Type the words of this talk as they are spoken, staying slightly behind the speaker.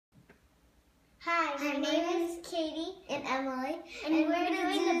Hi, my name is Katie and Emily, and we're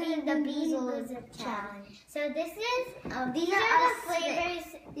doing the Boozled challenge. So this is these are the flavors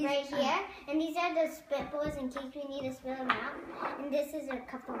right here, and these are the spitballs in case we need to spill them out. And this is a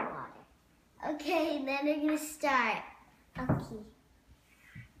cup of water. Okay, and then we're gonna start. Okay.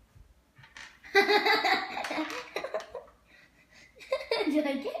 Do you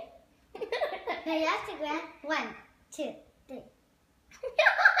like it? Now you have to grab 1, 2, 3.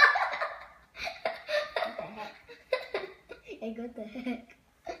 Like, what the heck?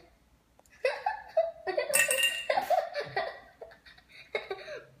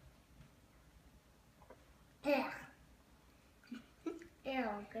 Ew,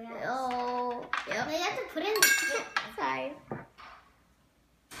 gross. Oh, yep. Now you have to put it in the spit. Sorry.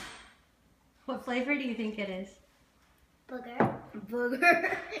 What flavor do you think it is? Booger. Booger.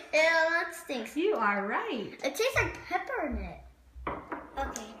 Ew, that stinks. You are right. It tastes like peppermint.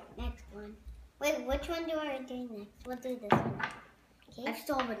 Okay, next one. Wait, which one do I do next? We'll do this one. Okay. I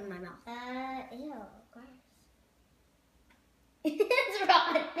still have it in my mouth. Ew, gross. It's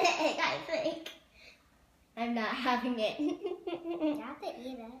rotten egg, I think. I'm not having it. You have to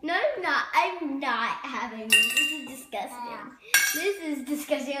eat it. No, I'm not. I'm not having it. This is disgusting. This is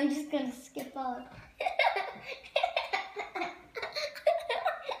disgusting. I'm just going to skip on.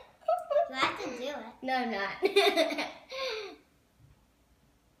 You have to do it. No, I'm not.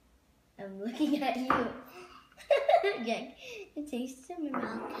 I'm looking at you. Yeah, it tastes in my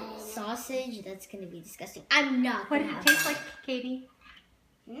mouth. Sausage, that's going to be disgusting. I'm not What going did to it have taste that. like, Katie?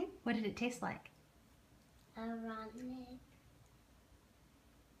 Hmm? What did it taste like? A rotten egg.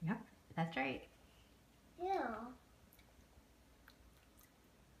 Yep, that's right. Ew.